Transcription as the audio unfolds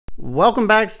Welcome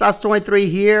back, Stas23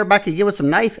 here, back again with some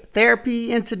knife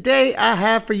therapy, and today I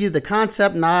have for you the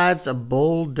KANSEPT Knives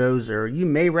Bulldozer. You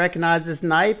may recognize this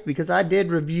knife because I did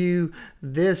review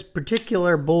this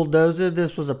particular bulldozer.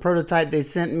 This was a prototype they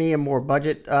sent me, a more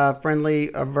budget friendly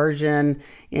version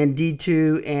in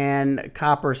D2 and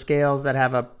copper scales that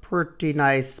have a pretty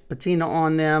nice patina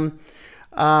on them.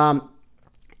 And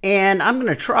I'm going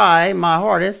to try my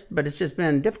hardest, but it's just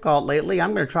been difficult lately.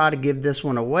 I'm going to try to give this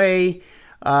one away.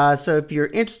 So if you're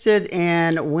interested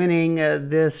in winning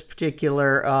this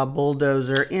particular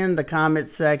bulldozer, in the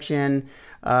comment section,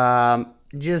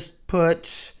 just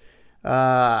put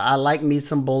I like me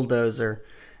some bulldozer,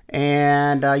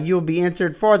 and you'll be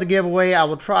entered for the giveaway. I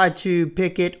will try to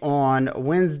pick it on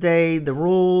Wednesday. The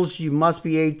rules: you must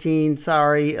be 18.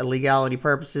 Sorry, legality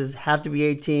purposes, have to be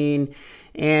 18,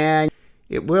 and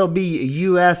it will be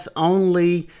US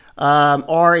only.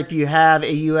 Or if you have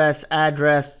a U.S.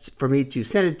 address for me to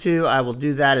send it to, I will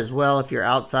do that as well if you're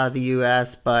outside the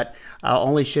U.S., but I'll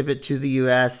only ship it to the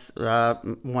U.S.,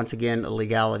 once again,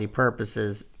 legality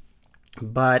purposes.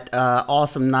 But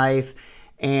awesome knife,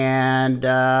 and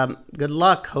good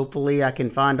luck. Hopefully I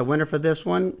can find a winner for this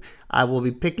one. I will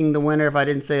be picking the winner. If I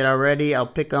didn't say it already, I'll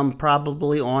pick them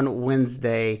probably on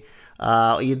Wednesday.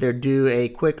 I'll either do a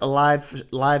quick live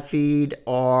feed,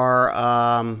 or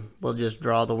we'll just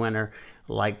draw the winner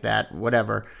like that,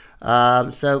 whatever.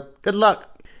 So good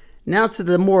luck. Now to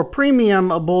the more premium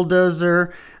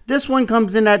bulldozer. This one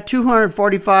comes in at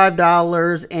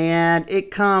 $245, and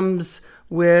it comes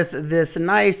with this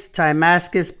nice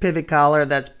Damascus pivot collar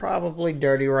that's probably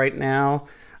dirty right now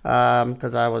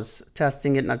because I was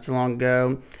testing it not too long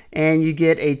ago. And you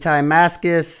get a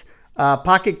Damascus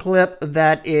pocket clip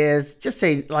that is just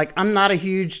like, I'm not a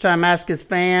huge Damascus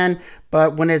fan,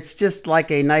 but when it's just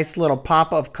like a nice little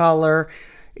pop of color,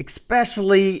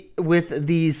 especially with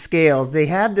these scales, they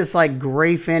have this like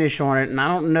gray finish on it, and I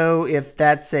don't know if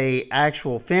that's a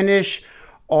actual finish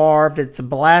or if it's a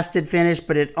blasted finish,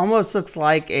 but it almost looks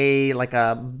like a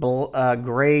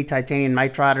gray titanium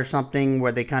nitride or something,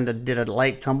 where they kind of did a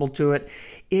light tumble to it.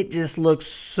 It just looks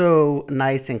so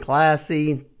nice and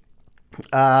classy.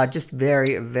 Just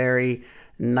very, very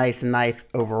nice knife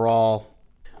overall.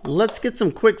 Let's get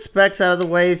some quick specs out of the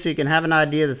way so you can have an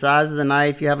idea of the size of the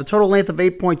knife. You have a total length of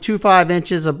 8.25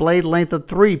 inches, a blade length of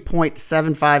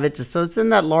 3.75 inches, so it's in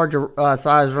that larger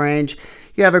size range.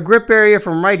 You have a grip area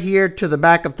from right here to the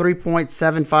back of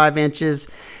 3.75 inches,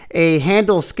 a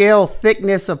handle scale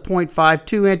thickness of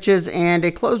 0.52 inches, and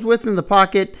a closed width in the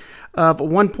pocket of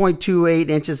 1.28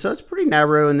 inches, so it's pretty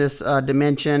narrow in this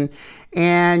dimension.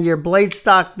 And your blade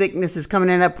stock thickness is coming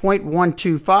in at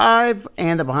 0.125,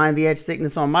 and the behind the edge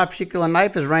thickness on my particular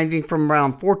knife is ranging from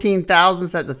around 14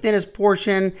 thousandths at the thinnest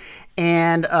portion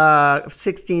and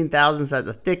 16 thousandths at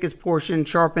the thickest portion,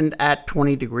 sharpened at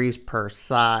 20 degrees per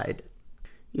side.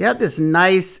 You have this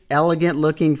nice, elegant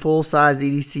looking full-size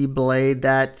EDC blade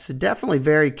that's definitely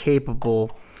very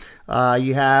capable.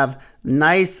 You have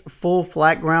nice full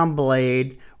flat ground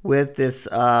blade with this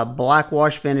black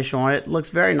wash finish on it. Looks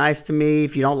very nice to me.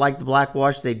 If you don't like the black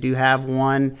wash, they do have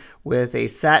one with a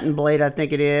satin blade, I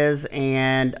think it is,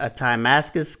 and a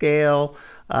Damascus scale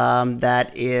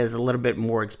that is a little bit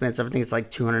more expensive. I think it's like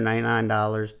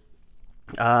 $299.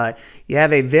 You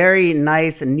have a very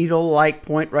nice needle-like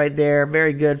point right there.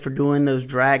 Very good for doing those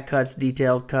drag cuts,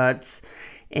 detailed cuts.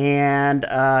 And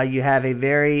you have a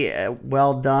very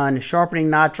well done sharpening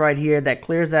notch right here that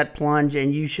clears that plunge,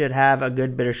 and you should have a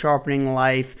good bit of sharpening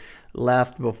life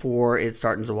left before it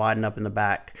starts to widen up in the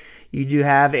back. You do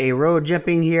have a row of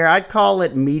jimping here. I'd call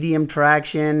it medium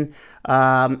traction.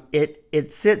 It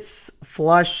sits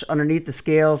flush underneath the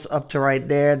scales up to right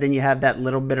there. Then you have that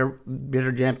little bit of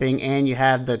jimping, and you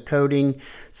have the coating.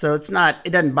 So it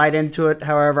doesn't bite into it.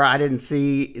 However, I didn't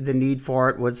see the need for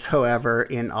it whatsoever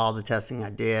in all the testing I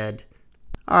did.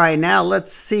 All right, now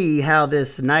let's see how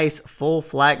this nice full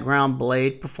flat ground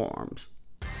blade performs.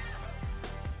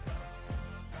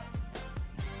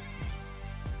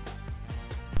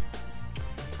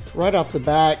 Right off the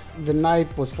bat, the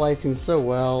knife was slicing so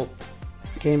well.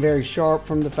 Came very sharp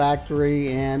from the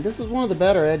factory, and this was one of the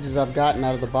better edges I've gotten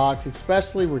out of the box,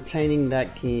 especially retaining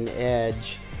that keen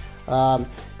edge.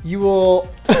 You will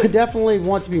definitely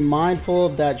want to be mindful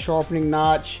of that sharpening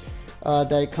notch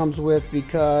that it comes with,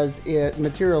 because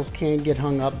materials can get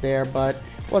hung up there, but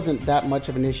it wasn't that much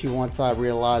of an issue once I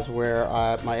realized where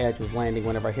my edge was landing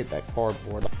whenever I hit that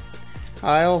cardboard.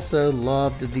 I also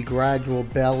loved the gradual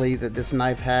belly that this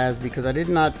knife has, because I did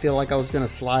not feel like I was going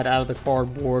to slide out of the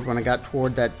cardboard when I got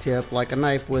toward that tip like a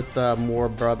knife with more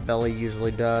abrupt belly usually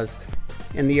does.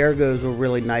 And the ergos were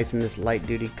really nice in this light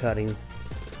duty cutting.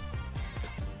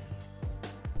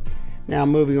 Now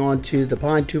moving on to the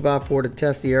pine 2x4 to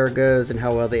test the ergos and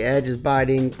how well the edge is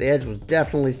biting. The edge was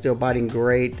definitely still biting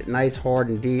great, nice, hard,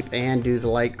 and deep, and do the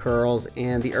light curls.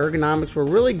 And the ergonomics were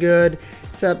really good,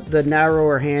 except the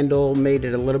narrower handle made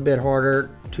it a little bit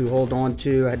harder to hold on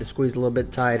to. I had to squeeze a little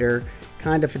bit tighter,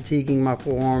 kind of fatiguing my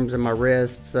forearms and my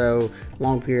wrists, so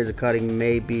long periods of cutting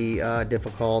may be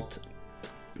difficult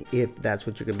if that's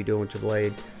what you're going to be doing with your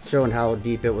blade. Showing how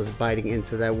deep it was biting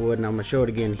into that wood, and I'm going to show it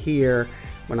again here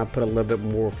when I put a little bit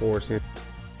more force in.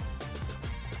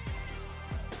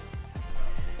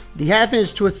 The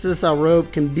 1/2-inch twisted style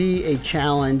rope can be a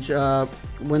challenge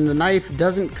when the knife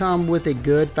doesn't come with a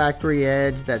good factory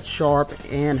edge that's sharp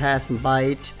and has some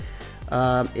bite.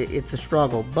 It's a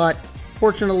struggle, but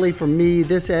fortunately for me,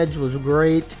 this edge was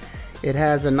great. It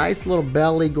has a nice little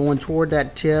belly going toward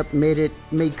that tip, made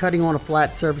cutting on a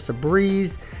flat surface a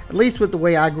breeze, at least with the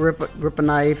way I grip a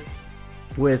knife,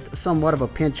 with somewhat of a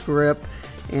pinch grip.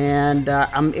 And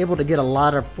I'm able to get a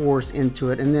lot of force into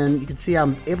it, and then you can see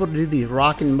I'm able to do these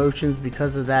rocking motions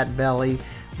because of that belly.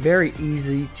 Very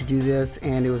easy to do this,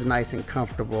 and it was nice and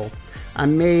comfortable. I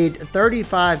made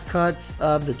 35 cuts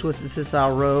of the twisted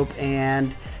style rope,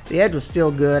 and the edge was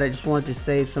still good. I just wanted to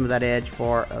save some of that edge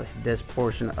for this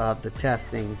portion of the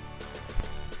testing.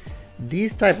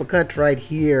 These type of cuts right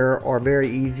here are very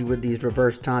easy with these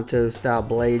reverse Tonto style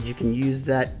blades. You can use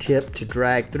that tip to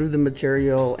drag through the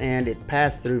material, and it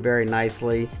passed through very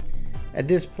nicely. At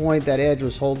this point, that edge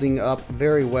was holding up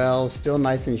very well, still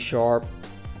nice and sharp.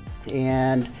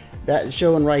 And that's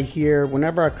showing right here.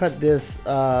 Whenever I cut this,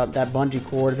 that bungee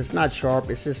cord, if it's not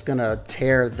sharp, it's just gonna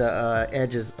tear the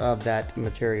edges of that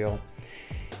material.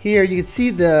 Here you can see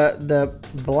the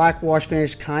black wash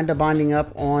finish kind of binding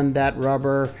up on that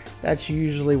rubber. That's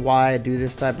usually why I do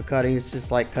this type of cutting. It's just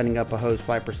like cutting up a hose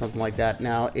pipe or something like that.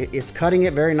 Now it's cutting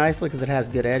it very nicely because it has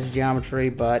good edge geometry,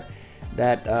 but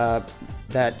that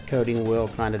coating will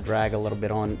kind of drag a little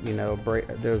bit on, you know,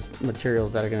 those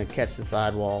materials that are going to catch the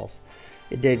sidewalls.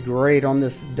 It did great on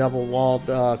this double walled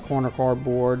corner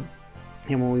cardboard,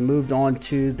 and when we moved on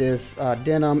to this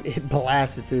denim, it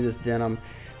blasted through this denim.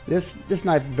 This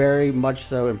knife very much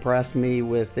so impressed me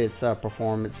with its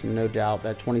performance, no doubt.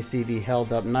 That 20 CV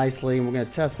held up nicely, and we're going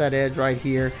to test that edge right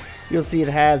here. You'll see it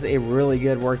has a really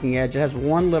good working edge. It has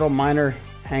one little minor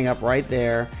hang up right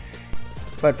there,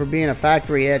 but for being a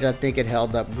factory edge, I think it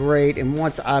held up great, and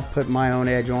once I put my own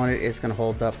edge on it, it's going to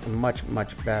hold up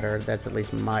much better. That's at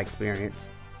least my experience.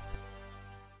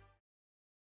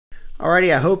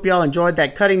 Alrighty, I hope y'all enjoyed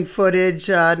that cutting footage.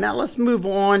 Now let's move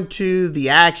on to the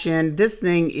action. This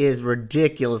thing is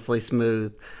ridiculously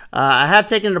smooth. I have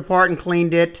taken it apart and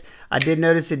cleaned it. I did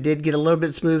notice it did get a little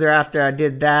bit smoother after I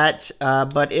did that,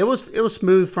 but it was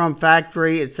smooth from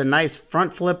factory. It's a nice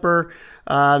front flipper.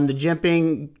 The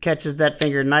jimping catches that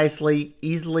finger nicely.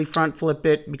 Easily front flip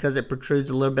it because it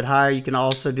protrudes a little bit higher. You can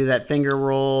also do that finger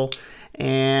roll,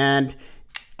 and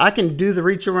I can do the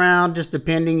reach around, just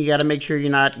depending. You got to make sure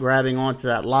you're not grabbing onto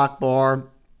that lock bar.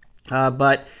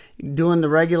 But doing the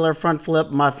regular front flip,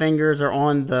 my fingers are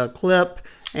on the clip,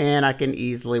 and I can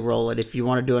easily roll it. If you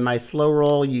want to do a nice slow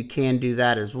roll, you can do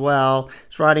that as well.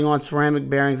 It's riding on ceramic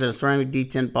bearings and a ceramic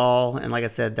detent ball, and like I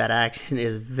said, that action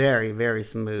is very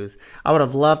smooth. I would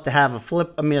have loved to have a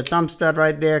thumb stud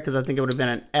right there, because I think it would have been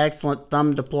an excellent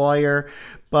thumb deployer.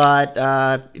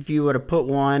 But if you would have put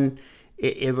one,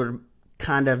 it would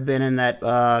kind of been in that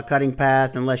cutting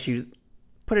path. Unless you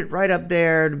put it right up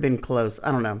there, it'd have been close.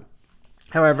 I don't know.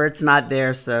 However, it's not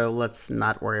there, so let's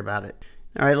not worry about it.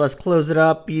 All right, let's close it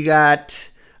up. You got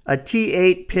a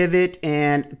T8 pivot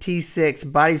and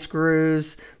T6 body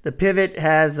screws. The pivot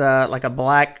has like a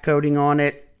black coating on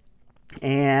it,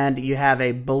 and you have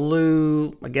a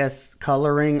blue, I guess,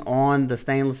 coloring on the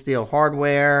stainless steel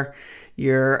hardware.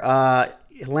 Your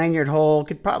lanyard hole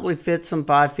could probably fit some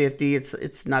 550.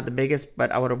 It's not the biggest,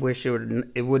 but I would have wished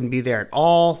it wouldn't be there at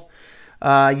all.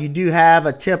 You do have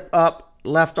a tip up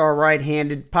left or right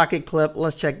handed pocket clip.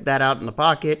 Let's check that out in the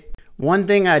pocket. One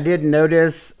thing I did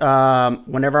notice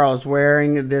whenever I was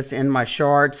wearing this in my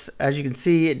shorts, as you can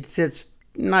see, it sits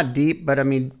not deep, but I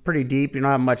mean pretty deep. You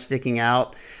don't have much sticking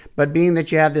out. But being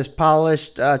that you have this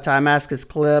polished Damascus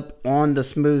clip on the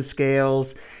smooth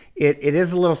scales, it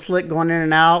is a little slick going in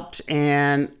and out,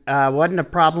 and wasn't a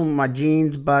problem with my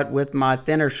jeans, but with my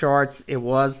thinner shorts, it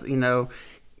was, you know,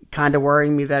 kind of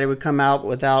worrying me that it would come out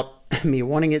without me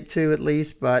wanting it to, at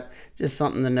least, but just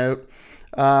something to note.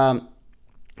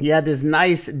 You had this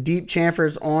nice deep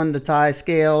chamfers on the tie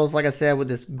scales, like I said, with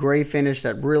this gray finish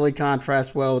that really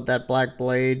contrasts well with that black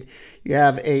blade. You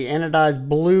have a anodized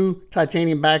blue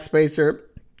titanium backspacer,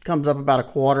 comes up about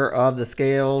 1/4 of the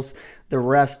scales. The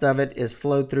rest of it is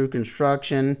flow through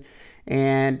construction.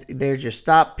 And there's your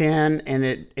stop pin, and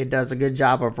it does a good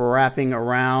job of wrapping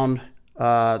around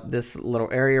this little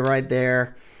area right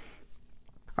there.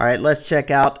 All right, let's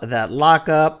check out that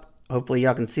lockup. Hopefully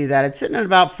y'all can see that. It's sitting at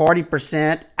about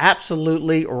 40%,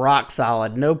 absolutely rock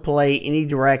solid. No play any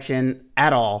direction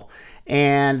at all.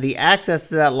 And the access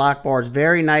to that lock bar is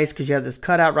very nice because you have this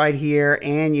cutout right here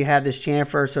and you have this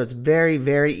chamfer, so it's very,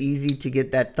 very easy to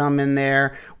get that thumb in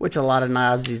there, which a lot of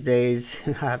knives these days,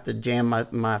 I have to jam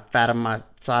my fat of my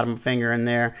side of my finger in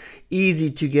there. Easy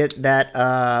to get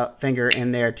that finger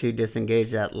in there to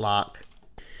disengage that lock.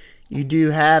 You do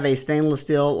have a stainless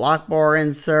steel lock bar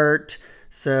insert,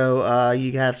 so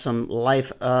you have some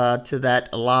life to that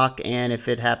lock, and if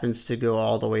it happens to go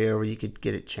all the way over, you could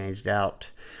get it changed out.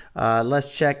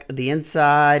 Let's check the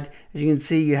inside. As you can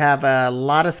see, you have a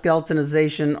lot of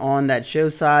skeletonization on that show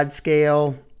side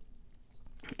scale,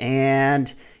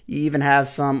 and you even have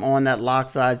some on that lock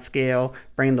side scale,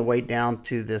 bringing the weight down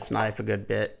to this knife a good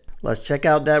bit. Let's check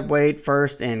out that weight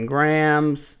first in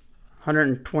grams.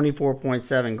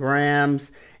 124.7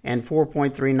 grams and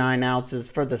 4.39 ounces.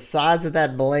 For the size of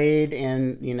that blade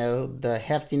and, you know, the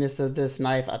heftiness of this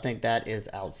knife, I think that is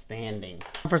outstanding.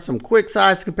 For some quick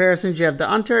size comparisons, you have the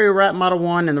Ontario Rat Model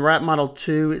 1 and the Rat Model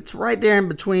 2. It's right there in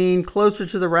between, closer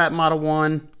to the Rat Model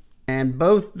 1. And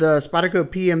both the Spyderco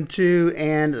PM2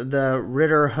 and the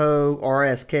Ritter Hogue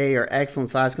RSK are excellent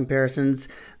size comparisons.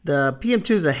 The PM2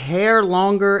 is a hair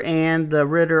longer and the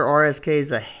Ritter RSK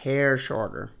is a hair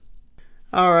shorter.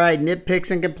 All right, nitpicks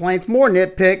and complaints. More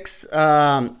nitpicks.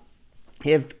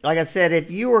 Like I said, if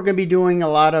you are going to be doing a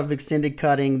lot of extended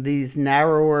cutting, these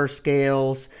narrower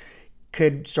scales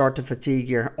could start to fatigue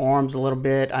your arms a little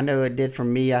bit. I know it did for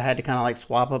me. I had to kind of like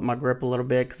swap up my grip a little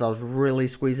bit because I was really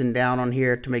squeezing down on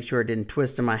here to make sure it didn't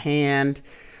twist in my hand.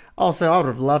 Also, I would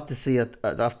have loved to see a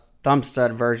thumb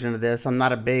stud version of this. I'm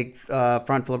not a big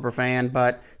front flipper fan,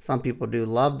 but some people do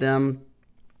love them.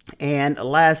 And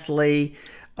lastly,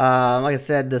 like I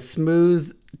said, the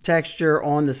smooth texture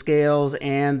on the scales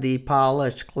and the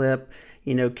polished clip,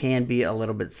 you know, can be a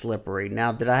little bit slippery.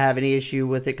 Now, did I have any issue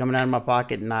with it coming out of my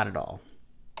pocket? Not at all.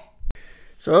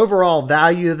 So overall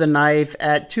value of the knife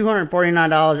at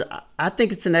 $249, I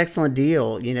think it's an excellent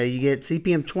deal. You know, you get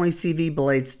CPM 20 CV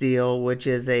blade steel, which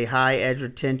is a high edge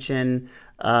retention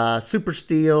super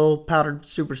steel, powdered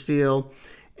super steel.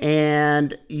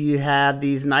 And you have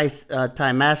these nice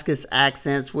Damascus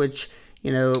accents, which,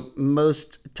 you know,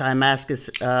 most Damascus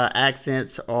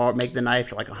accents make the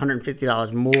knife like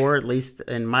 $150 more, at least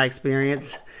in my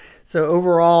experience. So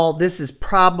overall, this is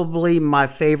probably my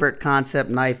favorite Kansept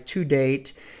knife to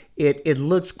date. It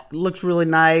looks really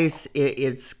nice.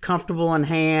 It's comfortable in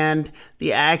hand.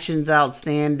 The action's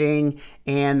outstanding,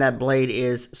 and that blade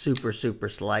is super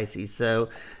slicey. So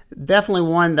definitely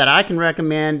one that I can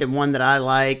recommend and one that I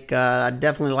like. I'd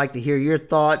definitely like to hear your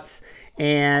thoughts.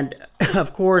 And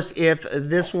of course, if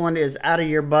this one is out of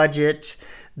your budget,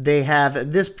 they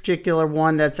have this particular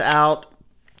one that's out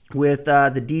with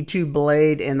the D2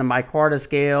 blade and the micarta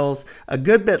scales, a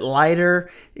good bit lighter.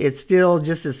 It's still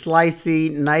just as slicey,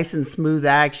 nice and smooth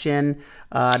action,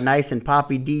 nice and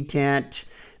poppy detent.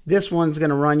 This one's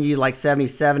going to run you like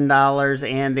 $77,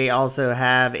 and they also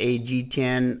have a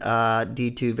G10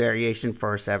 D2 variation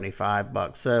for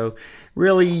 $75. So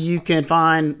really, you can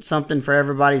find something for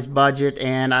everybody's budget,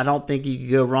 and I don't think you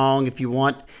could go wrong. If you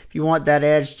want that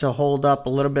edge to hold up a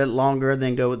little bit longer,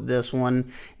 then go with this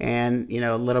one, and you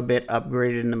know, a little bit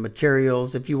upgraded in the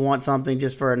materials. If you want something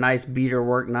just for a nice beater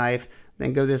work knife,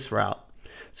 then go this route.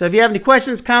 So if you have any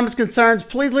questions, comments, concerns,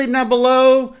 please leave them down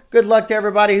below. Good luck to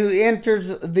everybody who enters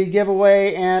the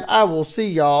giveaway, and I will see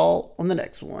y'all on the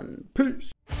next one. Peace.